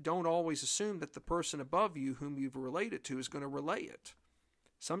information, don't always assume that the person above you whom you've relayed it to is going to relay it.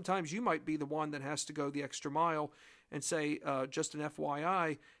 Sometimes you might be the one that has to go the extra mile and say, just an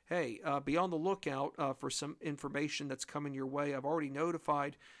FYI, hey, be on the lookout for some information that's coming your way. I've already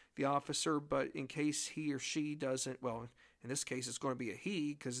notified the officer, but in case he or she doesn't, well, in this case it's going to be a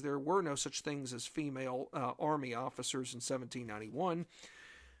he, because there were no such things as female Army officers in 1791.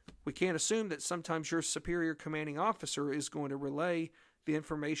 We can't assume that sometimes your superior commanding officer is going to relay the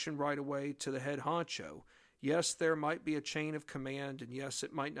information right away to the head honcho. Yes, there might be a chain of command, and yes,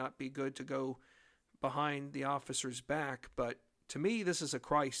 it might not be good to go behind the officer's back, but to me, this is a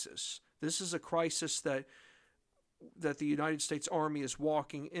crisis. This is a crisis that the United States Army is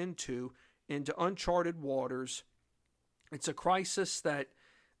walking into uncharted waters. It's a crisis that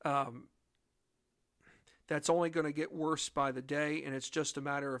that's only going to get worse by the day, and it's just a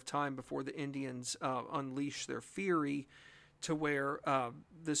matter of time before the Indians unleash their fury to where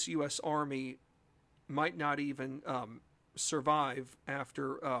this U.S. Army might not even survive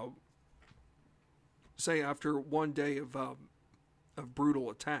after, after one day of brutal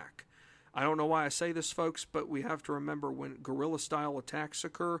attack. I don't know why I say this, folks, but we have to remember when guerrilla-style attacks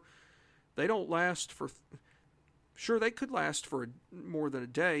occur, they don't last for... Sure, they could last for more than a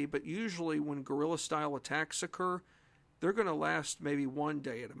day, but usually when guerrilla-style attacks occur, they're going to last maybe one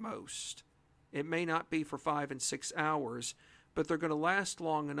day at a most. It may not be for 5 and 6 hours, but they're going to last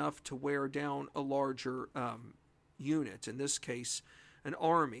long enough to wear down a larger unit. In this case, an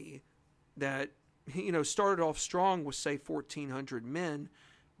army that started off strong with, say, 1,400 men,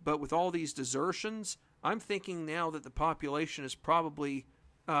 but with all these desertions, I'm thinking now that the population is probably...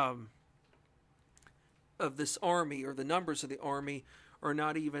 of this army, or the numbers of the army, are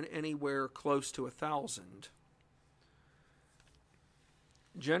not even anywhere close to 1,000.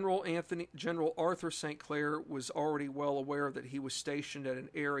 General Arthur St. Clair was already well aware that he was stationed at an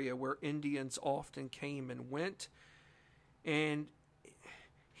area where Indians often came and went, and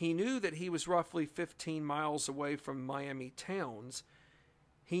he knew that he was roughly 15 miles away from Miami towns.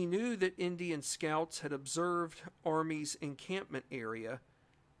 He knew that Indian scouts had observed Army's encampment area,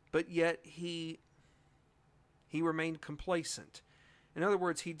 but yet he remained complacent. In other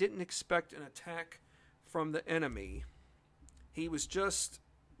words, he didn't expect an attack from the enemy. He was just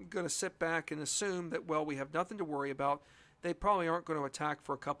going to sit back and assume that, well, we have nothing to worry about. They probably aren't going to attack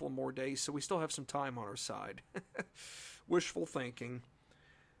for a couple more days, so we still have some time on our side. Wishful thinking.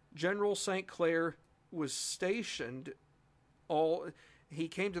 General St. Clair was stationed he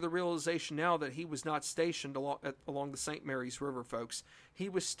came to the realization now that he was not stationed along the St. Mary's River, folks. He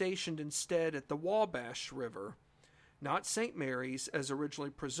was stationed instead at the Wabash River. Not St. Mary's, as originally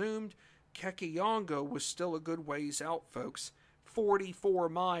presumed. Kekiongo was still a good ways out, folks. 44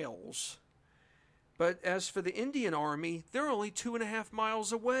 miles. But as for the Indian Army, they're only 2.5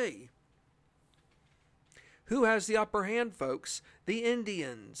 miles away. Who has the upper hand, folks? The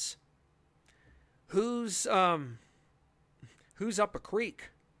Indians. Who's up a creek?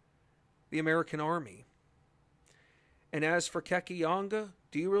 The American Army. And as for Kekianga,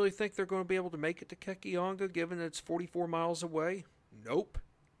 do you really think they're going to be able to make it to Kekianga, given that it's 44 miles away? Nope.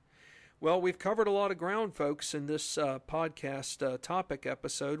 Well, we've covered a lot of ground, folks, in this podcast topic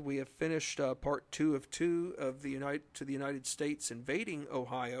episode. We have finished part 2 of 2 of the United States invading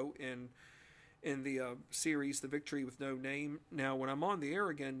Ohio in the series The Victory with No Name. Now, when I'm on the air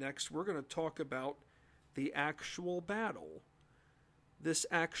again next, we're going to talk about the actual battle. This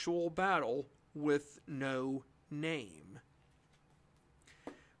actual battle with no name.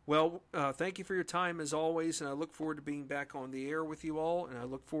 Well, thank you for your time as always, and I look forward to being back on the air with you all, and I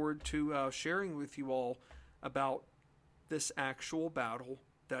look forward to sharing with you all about this actual battle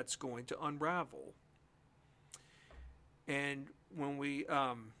that's going to unravel. And when we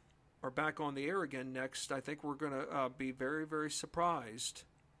are back on the air again next, I think we're going to be very, very surprised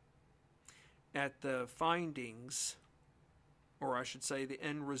at the findings, or I should say the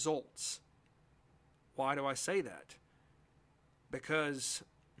end results. Why do I say that? Because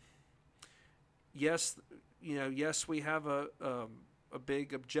yes, we have a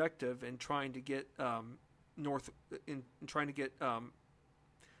big objective in trying to get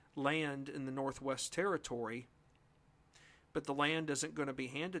land in the Northwest Territory, but the land isn't going to be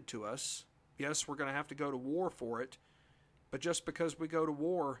handed to us. Yes, we're going to have to go to war for it, but just because we go to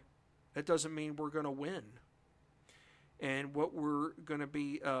war, that doesn't mean we're going to win. And what we're going to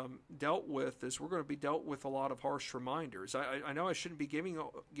be dealt with is we're going to be dealt with a lot of harsh reminders. I know I shouldn't be giving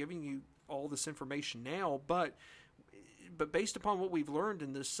you all this information now, but based upon what we've learned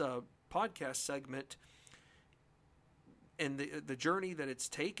in this podcast segment and the journey that it's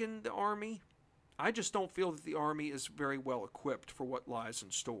taken the Army, I just don't feel that the Army is very well equipped for what lies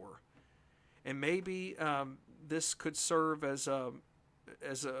in store. And maybe this could serve as a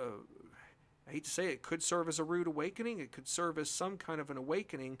I hate to say it could serve as a rude awakening. It could serve as some kind of an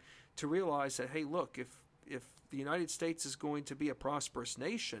awakening to realize that, hey, look, if the United States is going to be a prosperous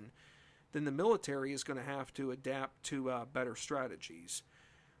nation, then the military is going to have to adapt to better strategies.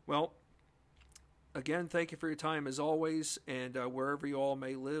 Well, again, thank you for your time as always, and wherever you all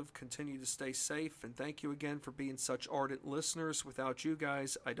may live, continue to stay safe, and thank you again for being such ardent listeners. Without you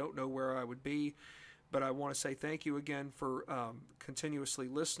guys, I don't know where I would be. But I want to say thank you again for continuously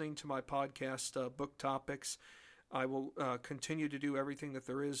listening to my podcast, Book Topics. I will continue to do everything that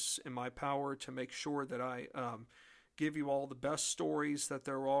there is in my power to make sure that I give you all the best stories that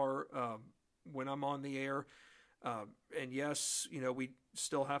there are when I'm on the air. And yes, we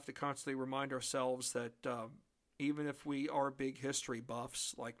still have to constantly remind ourselves that even if we are big history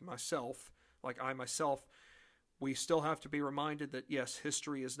buffs like I myself, we still have to be reminded that, yes,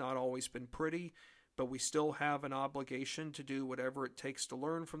 history has not always been pretty, but we still have an obligation to do whatever it takes to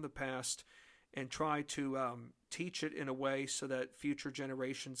learn from the past and try to teach it in a way so that future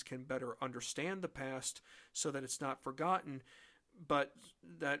generations can better understand the past so that it's not forgotten, but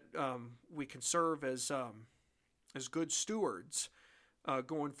that we can serve as good stewards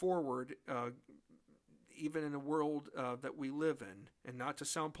going forward, even in a world that we live in. And not to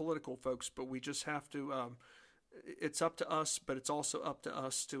sound political, folks, but we just have to it's up to us, but it's also up to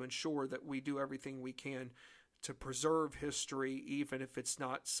us to ensure that we do everything we can to preserve history, even if it's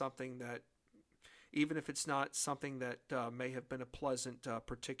not something that may have been a pleasant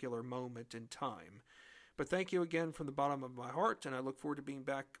particular moment in time. But thank you again from the bottom of my heart, and I look forward to being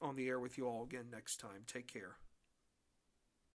back on the air with you all again next time. Take care.